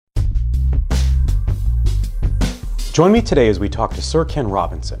Join me today as we talk to Sir Ken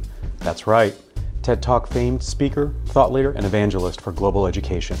Robinson. That's right, TED Talk famed speaker, thought leader, and evangelist for global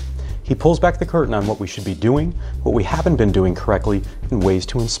education. He pulls back the curtain on what we should be doing, what we haven't been doing correctly, and ways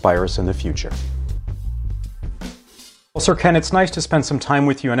to inspire us in the future. Well, Sir Ken, it's nice to spend some time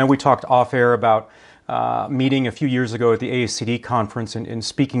with you. I know we talked off air about meeting a few years ago at the ASCD conference and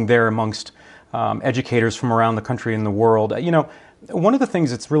speaking there amongst educators from around the country and the world. You know, one of the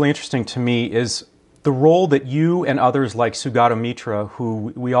things that's really interesting to me is the role that you and others like Sugata Mitra,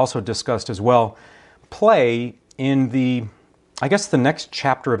 who we also discussed as well, play in the, I guess, the next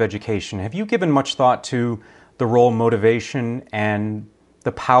chapter of education. Have you given much thought to the role, motivation, and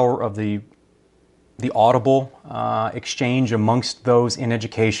the power of the audible exchange amongst those in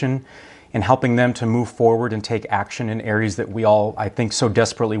education and helping them to move forward and take action in areas that we all, I think, so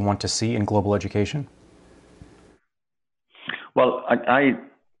desperately want to see in global education? Well,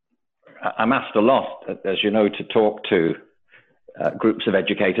 I'm asked a lot, as you know, to talk to groups of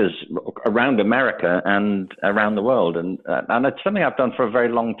educators around America and around the world. And it's something I've done for a very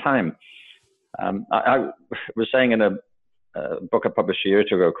long time. I was saying in a book I published a year or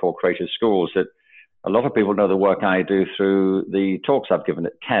two ago called Creative Schools that a lot of people know the work I do through the talks I've given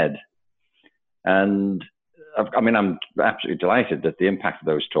at TED. And I mean, I'm absolutely delighted at the impact of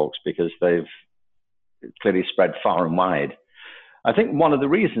those talks because they've clearly spread far and wide. I think one of the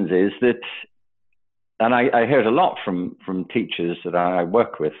reasons is that, and I hear it a lot from teachers that I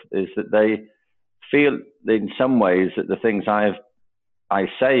work with, is that they feel in some ways that the things I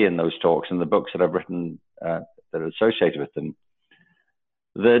say in those talks and the books that I've written that are associated with them,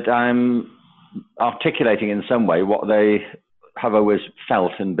 that I'm articulating in some way what they have always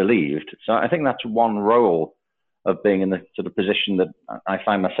felt and believed. So I think that's one role of being in the sort of position that I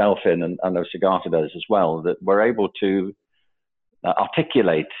find myself in, and I know Sugata does as well, that we're able to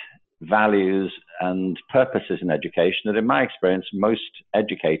articulate values and purposes in education that, in my experience, most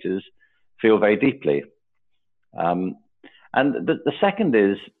educators feel very deeply. And the second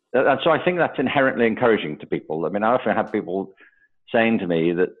is, and so I think that's inherently encouraging to people. I mean, I often have people saying to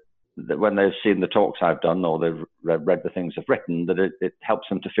me that when they've seen the talks I've done or they've read the things I've written, that it helps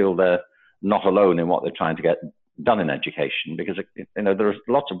them to feel they're not alone in what they're trying to get done in education. Because, you know, there's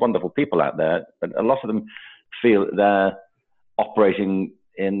lots of wonderful people out there, but a lot of them feel that they're operating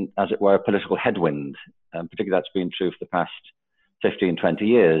in, as it were, a political headwind. Particularly that's been true for the past 15, 20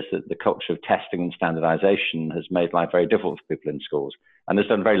 years, that the culture of testing and standardization has made life very difficult for people in schools and has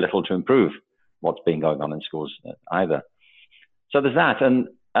done very little to improve what's been going on in schools either. So there's that.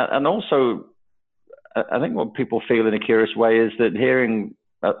 And also, I think what people feel in a curious way is that hearing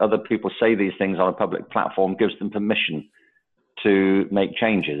other people say these things on a public platform gives them permission to make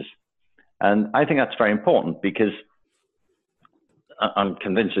changes. And I think that's very important because I'm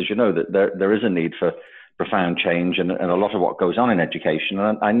convinced, as you know, that there is a need for profound change and a lot of what goes on in education.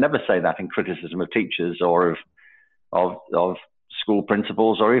 And I never say that in criticism of teachers or of school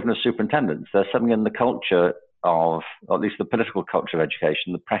principals or even of superintendents. There's something in the culture of, or at least the political culture of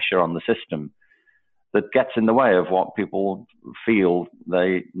education, the pressure on the system that gets in the way of what people feel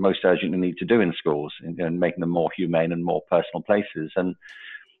they most urgently need to do in schools, in making them more humane and more personal places. And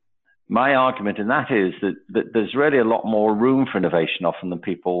my argument in that is that there's really a lot more room for innovation often than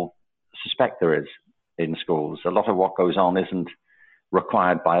people suspect there is in schools. A lot of what goes on isn't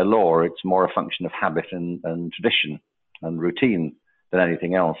required by a law. It's more a function of habit and tradition and routine than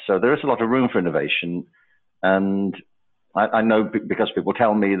anything else. So there is a lot of room for innovation. And I know because people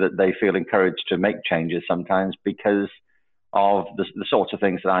tell me that they feel encouraged to make changes sometimes because of the sorts of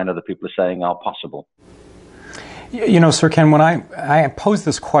things that I know that people are saying are possible. You know, Sir Ken, when I pose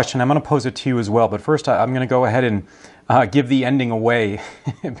this question, I'm going to pose it to you as well. But first, I'm going to go ahead and give the ending away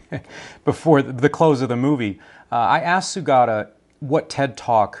before the close of the movie. I asked Sugata what TED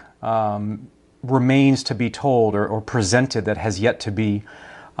Talk remains to be told or presented that has yet to be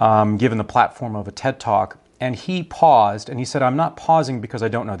given the platform of a TED Talk. And he paused and he said, I'm not pausing because I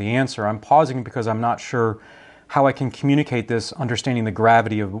don't know the answer. I'm pausing because I'm not sure how I can communicate this, understanding the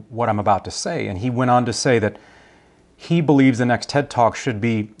gravity of what I'm about to say. And he went on to say that he believes the next TED Talk should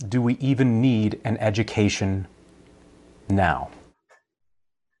be, do we even need an education now?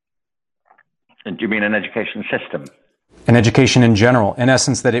 And do you mean an education system? An education in general. In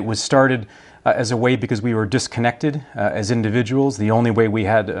essence, that it was started as a way because we were disconnected as individuals. The only way we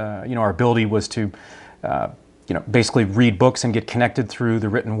had, our ability was to basically read books and get connected through the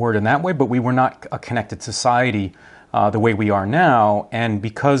written word in that way, but we were not a connected society the way we are now. And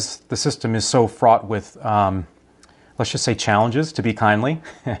because the system is so fraught with, let's just say challenges, to be kindly,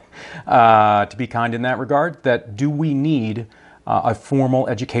 to be kind in that regard, that do we need a formal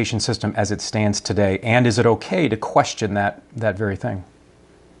education system as it stands today? And is it okay to question that very thing?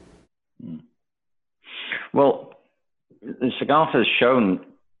 Well, Siddhartha has shown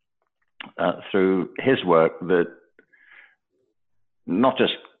through his work that not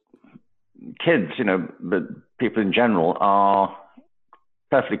just kids, but people in general are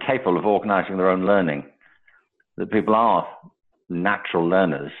perfectly capable of organizing their own learning, that people are natural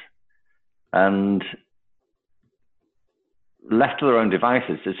learners, and left to their own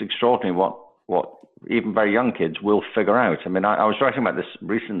devices, it's extraordinary what even very young kids will figure out. I mean, I was writing about this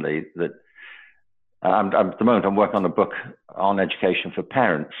recently, that at the moment I'm working on a book on education for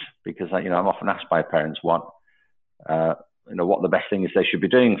parents, because I'm often asked by parents what the best thing is they should be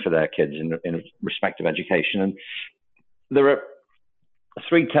doing for their kids in respect of education. And there are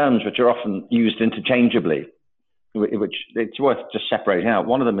three terms which are often used interchangeably, which it's worth just separating out.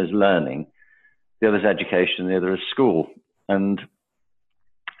 One of them is learning, the other is education, the other is school. And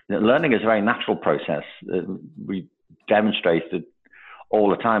learning is a very natural process. We demonstrated all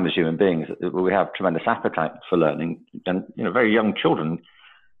the time as human beings that we have tremendous appetite for learning. And very young children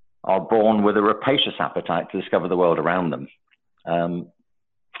are born with a rapacious appetite to discover the world around them.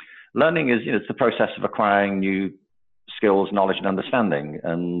 Learning is it's the process of acquiring new skills, knowledge, and understanding.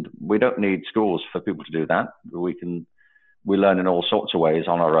 And we don't need schools for people to do that. We learn in all sorts of ways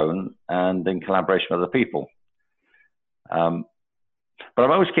on our own and in collaboration with other people. But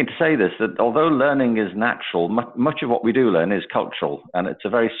I'm always keen to say this, that although learning is natural, much of what we do learn is cultural, and it's a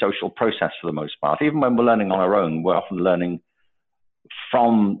very social process for the most part. Even when we're learning on our own, we're often learning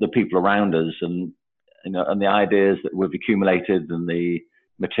from the people around us, and the ideas that we've accumulated and the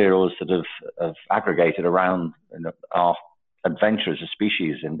materials that have aggregated around our adventure as a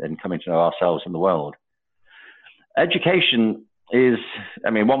species in coming to know ourselves and the world. Education is,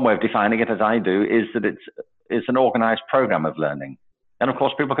 one way of defining it, as I do, is that it's an organized program of learning. And of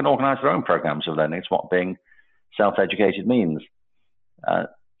course, people can organize their own programs of learning. It's what being self-educated means.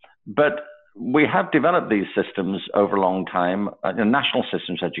 But we have developed these systems over a long time, national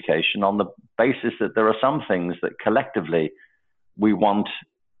systems of education, on the basis that there are some things that collectively we want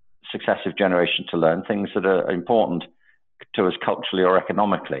successive generations to learn, things that are important to us culturally or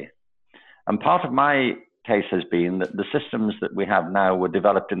economically. And part of my case has been that the systems that we have now were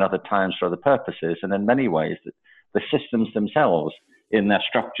developed in other times for other purposes, and in many ways that the systems themselves in their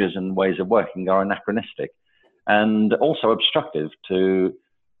structures and ways of working are anachronistic and also obstructive to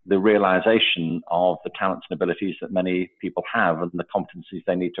the realization of the talents and abilities that many people have and the competencies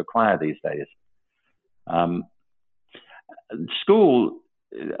they need to acquire these days. School,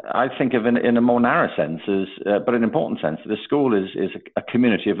 I think of in a more narrow sense, but an important sense, that a school is a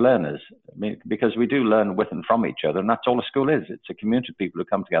community of learners. Because we do learn with and from each other, and that's all a school is. It's a community of people who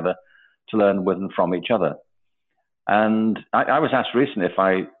come together to learn with and from each other. And I was asked recently if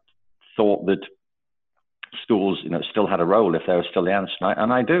I thought that schools, still had a role, if they were still the answer.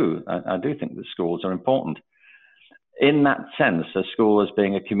 And I do. I do think that schools are important. In that sense, a school as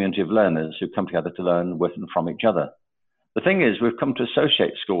being a community of learners who come together to learn with and from each other. The thing is, we've come to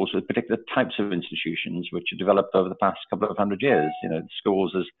associate schools with particular types of institutions which have developed over the past couple of hundred years.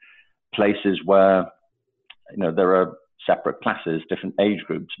 Schools as places where, there are separate classes, different age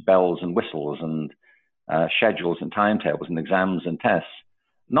groups, bells and whistles, and schedules and timetables and exams and tests.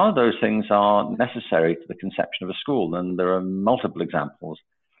 None of those things are necessary to the conception of a school, and there are multiple examples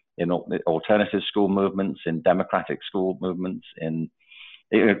in alternative school movements, in democratic school movements, in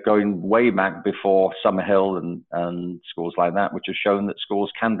going way back before Summerhill and schools like that, which have shown that schools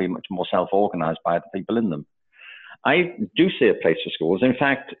can be much more self-organized by the people in them. I do see a place for schools. In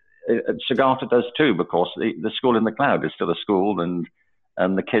fact, Siddhartha does too, because the school in the cloud is still a school,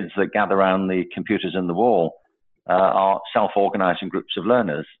 and the kids that gather around the computers in the wall are self-organizing groups of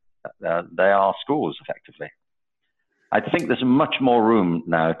learners. They are schools, effectively. I think there's much more room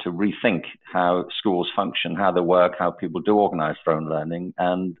now to rethink how schools function, how they work, how people do organize their own learning,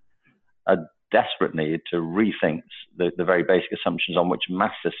 and a desperate need to rethink the very basic assumptions on which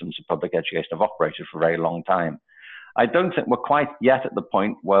mass systems of public education have operated for a very long time. I don't think we're quite yet at the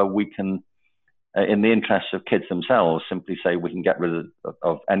point where we can, in the interests of kids themselves, simply say we can get rid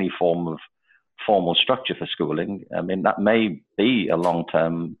of any form of formal structure for schooling. That may be a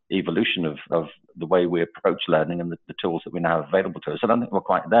long-term evolution of the way we approach learning and the tools that we now have available to us. I don't think we're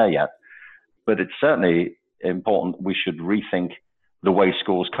quite there yet, but it's certainly important we should rethink the way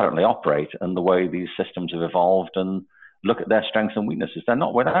schools currently operate and the way these systems have evolved, and look at their strengths and weaknesses. They're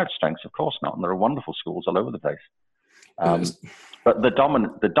not without strengths, of course not, and there are wonderful schools all over the place. But the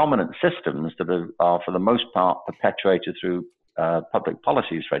dominant systems that are for the most part perpetuated through public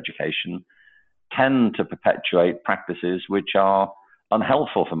policies for education tend to perpetuate practices which are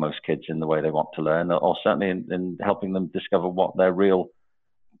unhelpful for most kids in the way they want to learn, or certainly in helping them discover what their real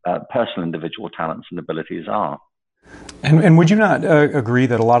personal individual talents and abilities are. And would you not agree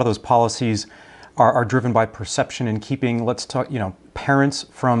that a lot of those policies are driven by perception and keeping, let's talk, parents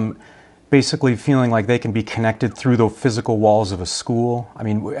from basically feeling like they can be connected through the physical walls of a school? I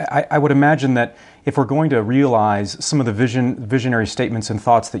mean, I would imagine that if we're going to realize some of the visionary statements and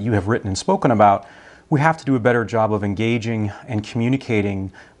thoughts that you have written and spoken about, we have to do a better job of engaging and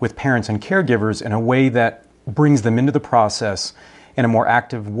communicating with parents and caregivers in a way that brings them into the process in a more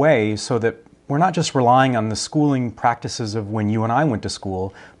active way, so that we're not just relying on the schooling practices of when you and I went to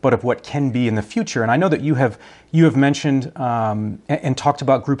school, but of what can be in the future. And I know that you have mentioned and talked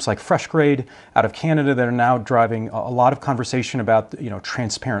about groups like FreshGrade out of Canada that are now driving a lot of conversation about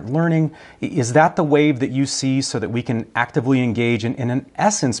transparent learning. Is that the wave that you see, so that we can actively engage and in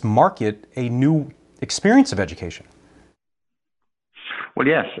essence market a new experience of education? Well,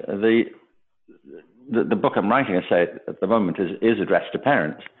 yes. The book I'm writing, I say at the moment, is addressed to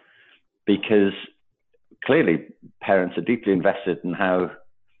parents, because clearly parents are deeply invested in how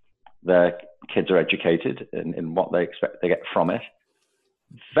their kids are educated and in what they expect they get from it.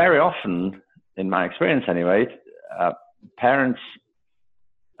 Very often, in my experience anyway, parents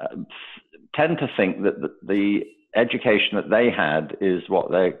tend to think that the education that they had is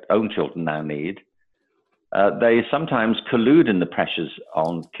what their own children now need. They sometimes collude in the pressures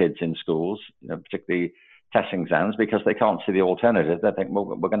on kids in schools, particularly testing exams, because they can't see the alternative. They think, well,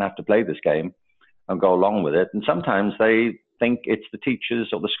 we're going to have to play this game and go along with it. And sometimes they think it's the teachers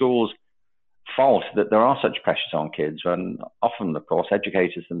or the school's fault that there are such pressures on kids, when often, of course,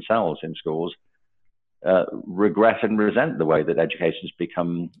 educators themselves in schools regret and resent the way that education has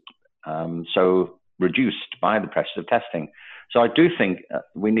become so reduced by the pressures of testing. So I do think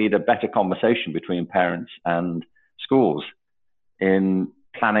we need a better conversation between parents and schools in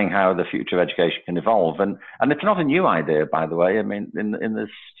planning how the future of education can evolve. And it's not a new idea, by the way. I mean, in the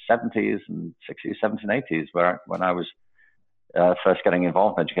 70s and 60s, 70s and 80s, when I was first getting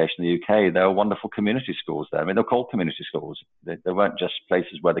involved in education in the UK, there were wonderful community schools there. I mean, they were called community schools. They weren't just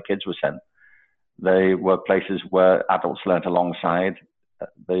places where the kids were sent. They were places where adults learnt alongside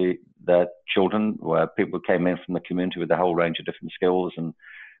their children, where people came in from the community with a whole range of different skills and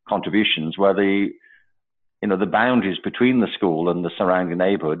contributions, where the boundaries between the school and the surrounding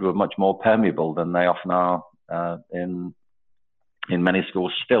neighborhood were much more permeable than they often are in many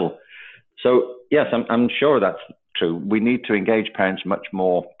schools still. So yes, I'm sure that's true. We need to engage parents much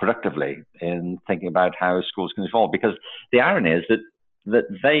more productively in thinking about how schools can evolve, because the irony is that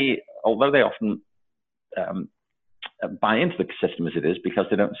they, although they often buy into the system as it is, because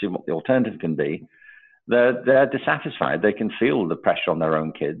they don't see what the alternative can be, they're dissatisfied. They can feel the pressure on their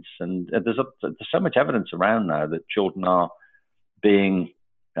own kids, and there's so much evidence around now that children are being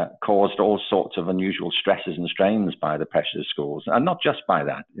caused all sorts of unusual stresses and strains by the pressures of schools, and not just by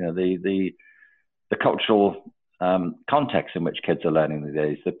that. The cultural context in which kids are learning these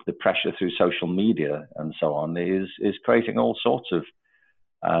days, the pressure through social media and so on, is creating all sorts of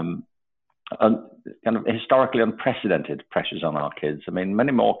kind of historically unprecedented pressures on our kids. I mean,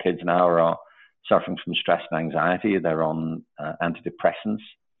 many more kids now are suffering from stress and anxiety. They're on antidepressants.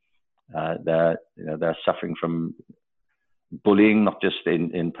 They're suffering from bullying, not just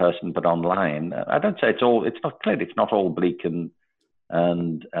in person but online. I don't say it's not all bleak and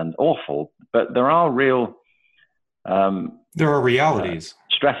awful, but there are real there are realities,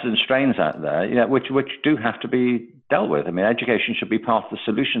 stresses and strains out there, which do have to be dealt with. I mean, education should be part of the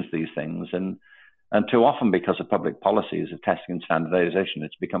solution to these things, and too often, because of public policies of testing and standardization,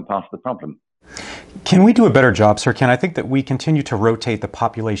 it's become part of the problem. Can we do a better job, Sir Ken? I think that we continue to rotate the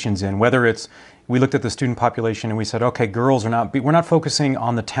populations in, whether it's, we looked at the student population and we said, okay, we're not focusing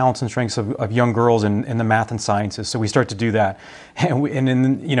on the talents and strengths of young girls in the math and sciences. So we start to do that. And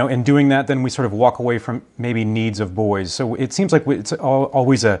in doing that, then we sort of walk away from maybe needs of boys. So it seems like it's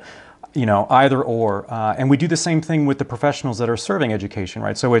always a, either or. And we do the same thing with the professionals that are serving education,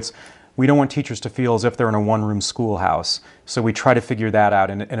 right? So we don't want teachers to feel as if they're in a one-room schoolhouse. So we try to figure that out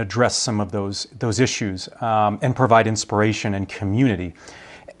and address some of those issues and provide inspiration and community.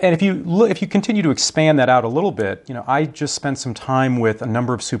 And if you continue to expand that out a little bit, I just spent some time with a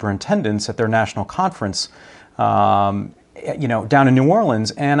number of superintendents at their national conference, down in New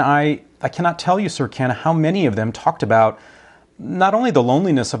Orleans, and I cannot tell you, Sir Ken, how many of them talked about not only the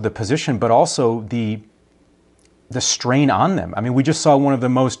loneliness of the position, but also the strain on them. I mean, we just saw one of the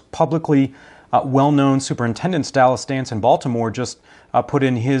most publicly well-known superintendents, Dallas Dance in Baltimore, just put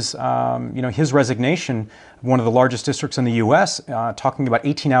in his his resignation. One of the largest districts in the U.S., talking about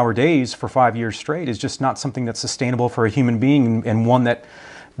 18-hour days for 5 years straight is just not something that's sustainable for a human being, and one that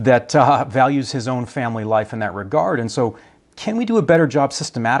values his own family life in that regard. And so, can we do a better job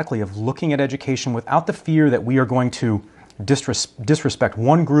systematically of looking at education without the fear that we are going to disrespect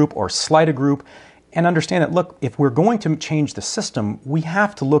one group or slight a group, and understand that, look, if we're going to change the system, we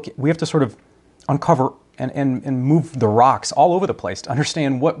have to sort of uncover and move the rocks all over the place to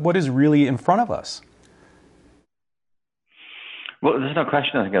understand what is really in front of us? Well, there's no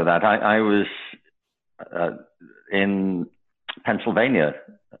question I think of that. I was in Pennsylvania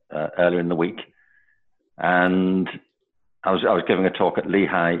earlier in the week, and I was giving a talk at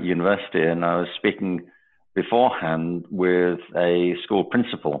Lehigh University, and I was speaking beforehand with a school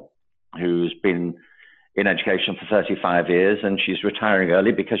principal who's been in education for 35 years, and she's retiring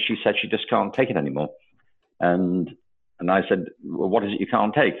early because she said she just can't take it anymore. And I said, well, what is it you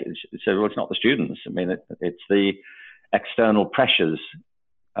can't take? She said, well, it's not the students. I mean, it's the external pressures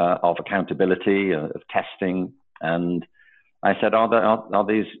of accountability, of testing. And I said, are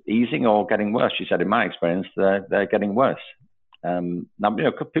these easing or getting worse? She said, in my experience, they're getting worse. Now,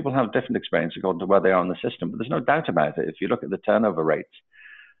 people have different experience according to where they are in the system, but there's no doubt about it. If you look at the turnover rates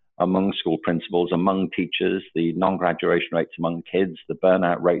among school principals, among teachers, the non-graduation rates among kids, the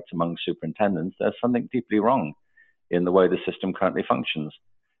burnout rates among superintendents, there's something deeply wrong in the way the system currently functions.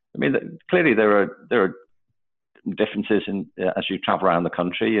 I mean, clearly there are differences in as you travel around the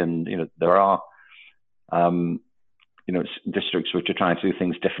country, and there are districts which are trying to do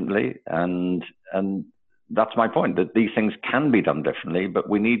things differently, and that's my point, that these things can be done differently, but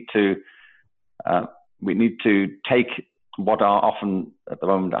we need to take what are often at the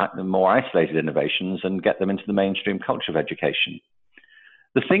moment more isolated innovations and get them into the mainstream culture of education.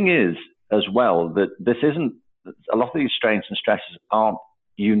 The thing is as well that this isn't, a lot of these strains and stresses aren't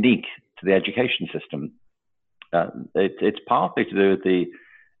unique to the education system. It's partly to do with the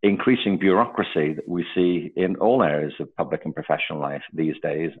increasing bureaucracy that we see in all areas of public and professional life these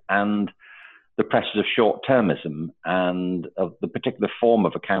days, and the pressures of short-termism and of the particular form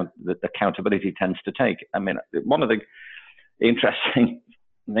of that accountability tends to take. I mean, one of the interesting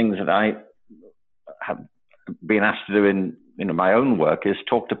things that I have been asked to do in my own work is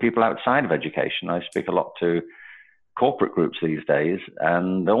talk to people outside of education. I speak a lot to corporate groups these days,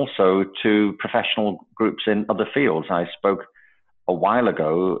 and also to professional groups in other fields. I spoke a while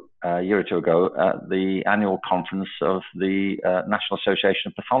ago, a year or two ago, at the annual conference of the National Association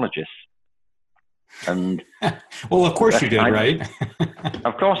of Pathologists. And well, of course you did, right?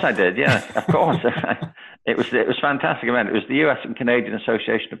 Of course I did. Yeah, of course. It was a fantastic event. It was the US and Canadian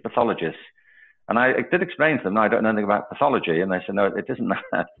Association of Pathologists. And I did explain to them, no, I don't know anything about pathology. And they said, no, it isn't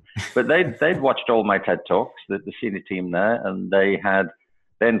that. But they'd watched all my TED Talks, the senior team there, and they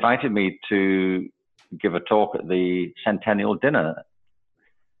invited me to give a talk at the Centennial Dinner.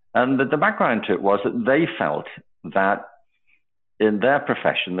 And the background to it was that they felt that in their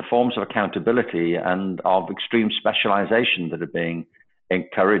profession, the forms of accountability and of extreme specialization that are being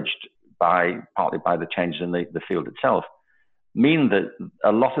encouraged partly by the changes in the field itself, mean that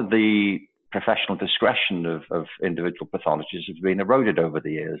a lot of the professional discretion of individual pathologists has been eroded over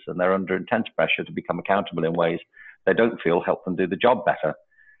the years, and they're under intense pressure to become accountable in ways they don't feel help them do the job better.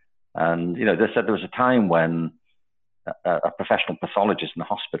 And, they said there was a time when a professional pathologist in the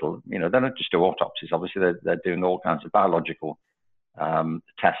hospital, they don't just do autopsies. Obviously, they're doing all kinds of biological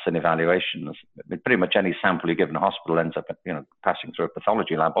tests and evaluations. I mean, pretty much any sample you give in a hospital ends up, passing through a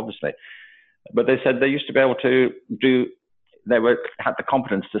pathology lab, obviously. But they said they used to be able to had the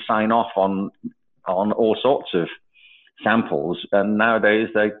competence to sign off on all sorts of samples, and nowadays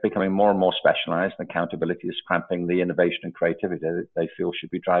they're becoming more and more specialized, and accountability is cramping the innovation and creativity that they feel should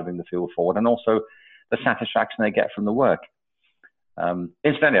be driving the field forward, and also the satisfaction they get from the work.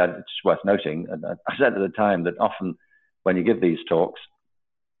 Incidentally, it's worth noting, and I said at the time that often when you give these talks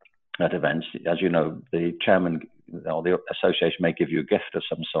at events, as you know, the chairman or the association may give you a gift of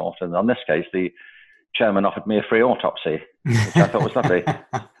some sort, and on this case, the chairman offered me a free autopsy, which I thought was lovely.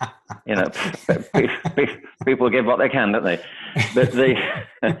 People give what they can, don't they?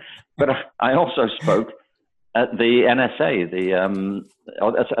 But I also spoke at the NSA,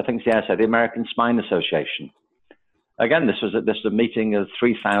 I think it's the NSA, the American Spine Association. Again, this was a meeting of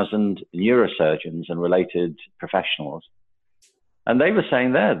 3,000 neurosurgeons and related professionals, and they were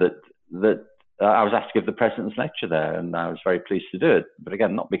saying there that I was asked to give the president's lecture there, and I was very pleased to do it. But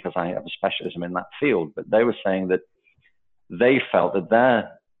again, not because I have a specialism in that field, but they were saying that they felt that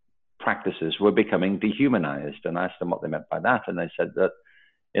their practices were becoming dehumanized. And I asked them what they meant by that. And they said that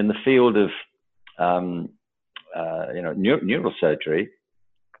in the field of neurosurgery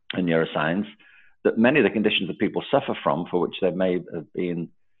and neuroscience, that many of the conditions that people suffer from, for which they may have been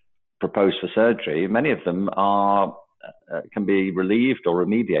proposed for surgery, many of them can be relieved or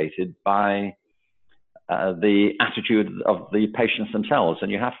remediated by the attitude of the patients themselves.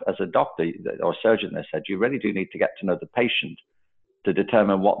 And you have, as a doctor or surgeon, they said, you really do need to get to know the patient to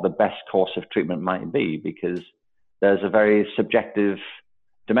determine what the best course of treatment might be, because there's a very subjective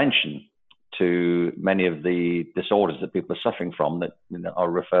dimension to many of the disorders that people are suffering from that are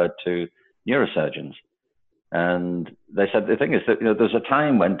referred to neurosurgeons. And they said the thing is that there's a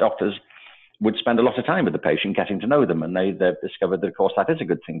time when doctors would spend a lot of time with the patient, getting to know them, and they've discovered that, of course, that is a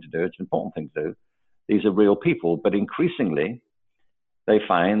good thing to do. It's an important thing to do. These are real people, but increasingly they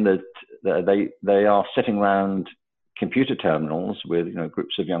find that they are sitting around computer terminals with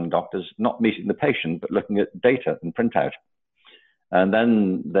groups of young doctors, not meeting the patient, but looking at data and printout. And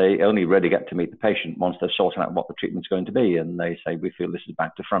then they only really get to meet the patient once they've sorted out what the treatment's going to be. And they say, we feel this is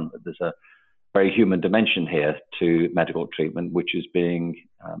back to front, that there's a very human dimension here to medical treatment, which is being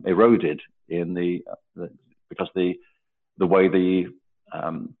eroded because the way the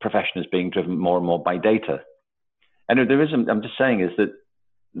profession is being driven more and more by data. And I'm just saying is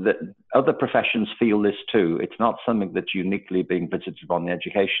that other professions feel this too. It's not something that's uniquely being visited on the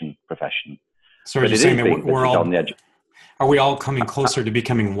education profession. So are you saying that we're all, are we all coming closer to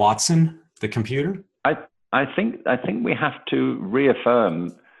becoming Watson, the computer? I think we have to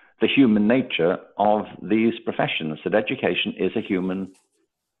reaffirm the human nature of these professions, that education is a human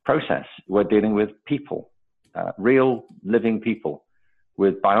process. We're dealing with people, real living people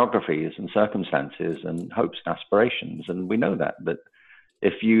with biographies and circumstances and hopes and aspirations. And we know that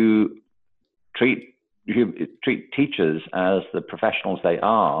if you treat teachers as the professionals they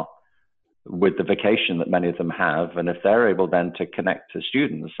are, with the vocation that many of them have, and if they're able then to connect to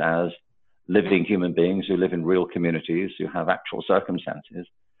students as living human beings who live in real communities, who have actual circumstances,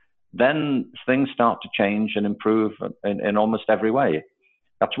 then things start to change and improve in almost every way.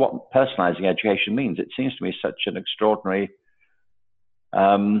 That's what personalizing education means. It seems to me such an extraordinary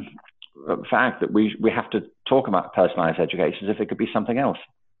fact that we have to talk about personalized education as if it could be something else.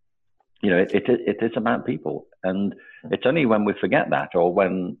 It is about people. And it's only when we forget that, or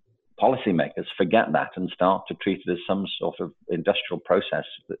when policymakers forget that and start to treat it as some sort of industrial process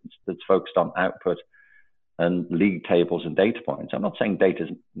that's focused on output and league tables and data points. I'm not saying data is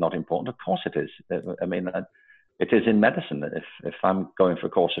not important. Of course it is. I mean, it is in medicine. If I'm going for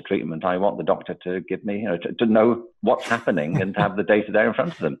a course of treatment, I want the doctor to give me, to know what's happening and to have the data there in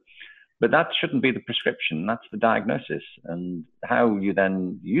front of them. But that shouldn't be the prescription. That's the diagnosis. And how you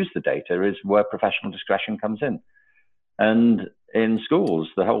then use the data is where professional discretion comes in. And in schools,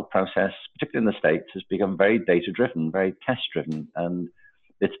 the whole process, particularly in the States, has become very data-driven, very test-driven, and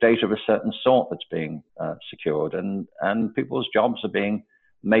it's data of a certain sort that's being secured, and people's jobs are being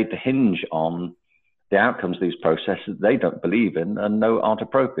made to hinge on the outcomes of these processes they don't believe in and know aren't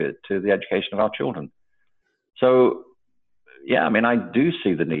appropriate to the education of our children. So, yeah, I mean, I do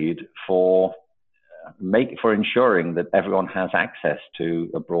see the need for ensuring that everyone has access to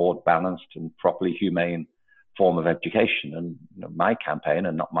a broad, balanced, and properly humane form of education. And my campaign,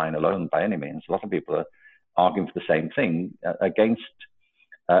 and not mine alone by any means, a lot of people are arguing for the same thing against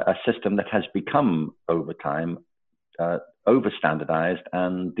a system that has become, over time, over-standardized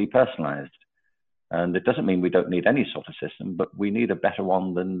and depersonalized. And it doesn't mean we don't need any sort of system, but we need a better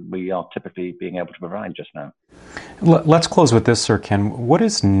one than we are typically being able to provide just now. Let's close with this, Sir Ken. What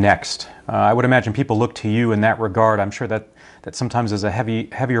is next? I would imagine people look to you in that regard. I'm sure that sometimes is a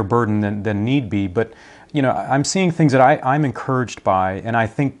heavier burden than need be, but I'm seeing things that I'm encouraged by, and I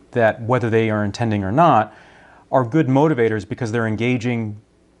think that whether they are intending or not, are good motivators because they're engaging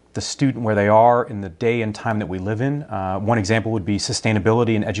the student where they are in the day and time that we live in. One example would be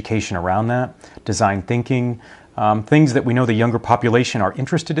sustainability and education around that, design thinking, things that we know the younger population are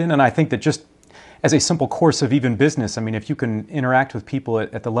interested in. And I think that just as a simple course of even business, I mean, if you can interact with people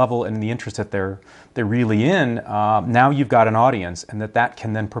at the level and the interest that they're really in, now you've got an audience, and that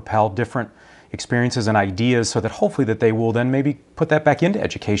can then propel different experiences and ideas so that hopefully that they will then maybe put that back into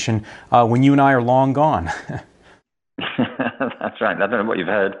education when you and I are long gone. That's right. I don't know what you've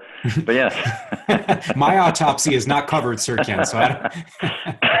heard, but yes. My autopsy is not covered, Sir Ken, so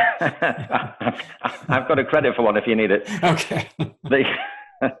I've got a credit for one if you need it. Okay.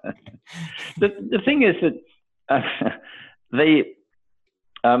 The thing is that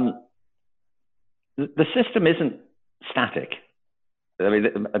the system isn't static. I mean,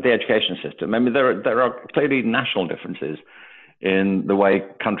 the education system. I mean, there are clearly national differences in the way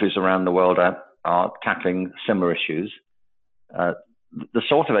countries around the world are tackling similar issues. the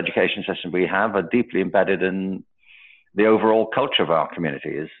sort of education system we have are deeply embedded in the overall culture of our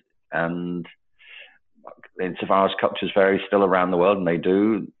communities. And insofar as cultures vary still around the world, and they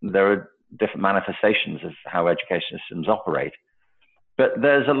do, there are different manifestations of how education systems operate. But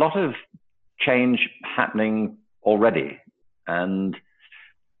there's a lot of change happening already. And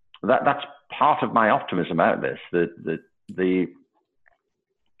that's part of my optimism about this, that the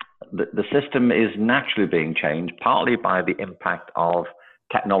system is naturally being changed, partly by the impact of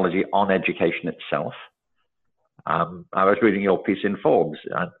technology on education itself. I was reading your piece in Forbes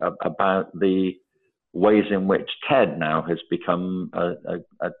about the ways in which TED now has become a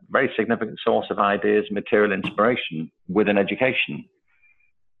very significant source of ideas, material inspiration within education.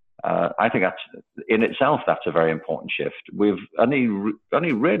 I think that's in itself, that's a very important shift. We've only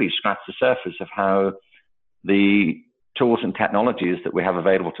really scratched the surface of how the tools and technologies that we have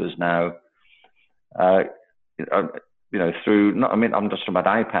available to us now, through, not, I mean, I'm just talking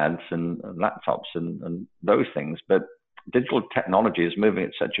about iPads and laptops and those things, but digital technology is moving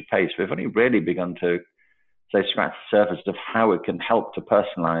at such a pace. We've only really begun to, say, scratch the surface of how it can help to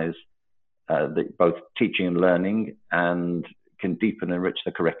personalize both teaching and learning, and can deepen and enrich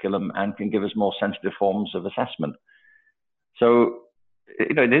the curriculum, and can give us more sensitive forms of assessment. So,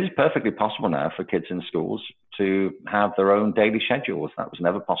 it is perfectly possible now for kids in schools to have their own daily schedules. That was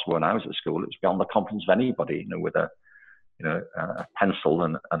never possible when I was at school. It was beyond the competence of anybody, with a pencil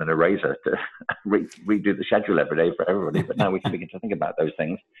and an eraser to redo the schedule every day for everybody. But now we can begin to think about those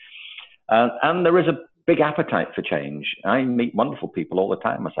things. And there is a big appetite for change. I meet wonderful people all the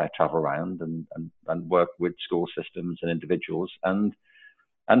time as I travel around and work with school systems and individuals, and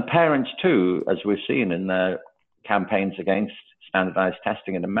parents too, as we've seen in their campaigns against standardized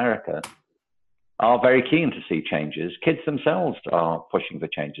testing in America, are very keen to see changes. Kids themselves are pushing for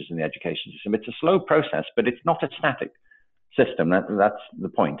changes in the education system. It's a slow process, but it's not a static system. That's the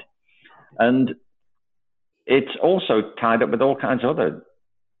point. And it's also tied up with all kinds of other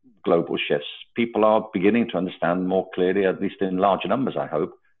global shifts. People are beginning to understand more clearly, at least in larger numbers, I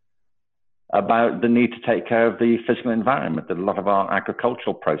hope, about the need to take care of the physical environment, that a lot of our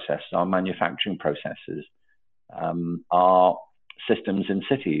agricultural processes, our manufacturing processes, our systems in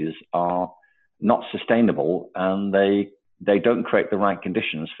cities are not sustainable, and they don't create the right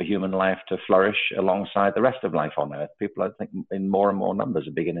conditions for human life to flourish alongside the rest of life on Earth. People, I think, in more and more numbers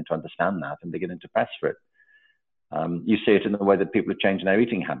are beginning to understand that and beginning to press for it. You see it in the way that people are changing their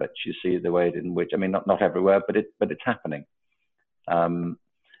eating habits. You see the way in which, I mean, not everywhere, but it's happening. And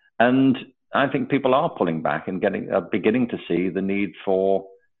I think people are pulling back and beginning to see the need for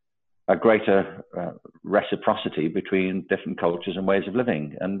a greater reciprocity between different cultures and ways of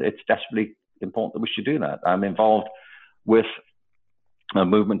living. And it's desperately important that we should do that. I'm involved with a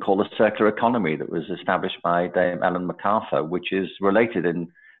movement called the Circular Economy that was established by Dame Ellen MacArthur, which is related in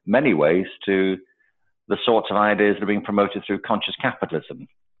many ways to the sorts of ideas that are being promoted through conscious capitalism.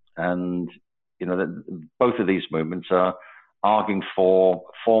 And, both of these movements are arguing for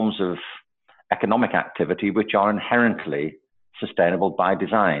forms of economic activity which are inherently sustainable by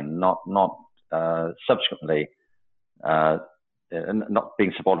design, not subsequently, not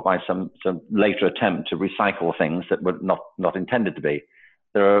being supported by some later attempt to recycle things that were not intended to be.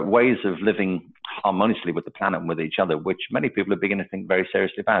 There are ways of living harmoniously with the planet and with each other, which many people are beginning to think very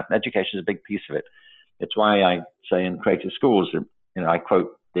seriously about. And education is a big piece of it. It's why I say in Creative Schools, I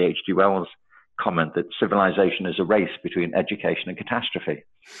quote the H.G. Wells comment that civilization is a race between education and catastrophe.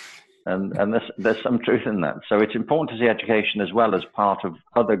 And there's some truth in that. So it's important to see education as well as part of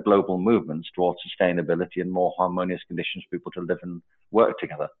other global movements towards sustainability and more harmonious conditions for people to live and work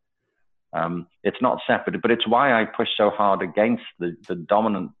together. It's not separate, but it's why I push so hard against the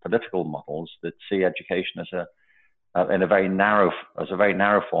dominant political models that see education as a very narrow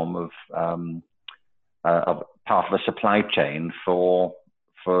form of part of a supply chain for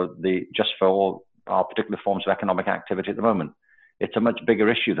our particular forms of economic activity at the moment. It's a much bigger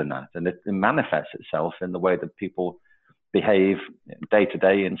issue than that, and it manifests itself in the way that people behave day to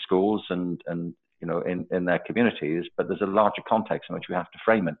day in schools and in their communities. But there's a larger context in which we have to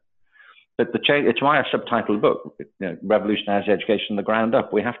frame it. But it's why I subtitled the book, Revolutionize Education from the Ground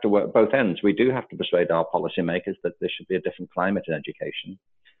Up. We have to work both ends. We do have to persuade our policymakers that there should be a different climate in education.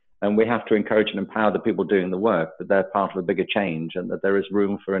 And we have to encourage and empower the people doing the work, that they're part of a bigger change and that there is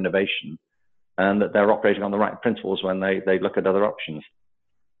room for innovation and that they're operating on the right principles when they look at other options.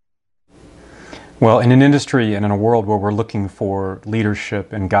 Well, in an industry and in a world where we're looking for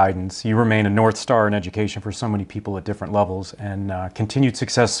leadership and guidance, you remain a North Star in education for so many people at different levels. And continued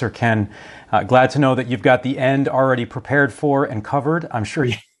success, Sir Ken. Glad to know that you've got the end already prepared for and covered. I'm sure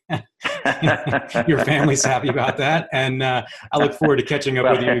Your family's happy about that. And I look forward to catching up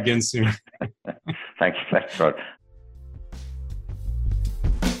with you again soon. Thanks, Rod.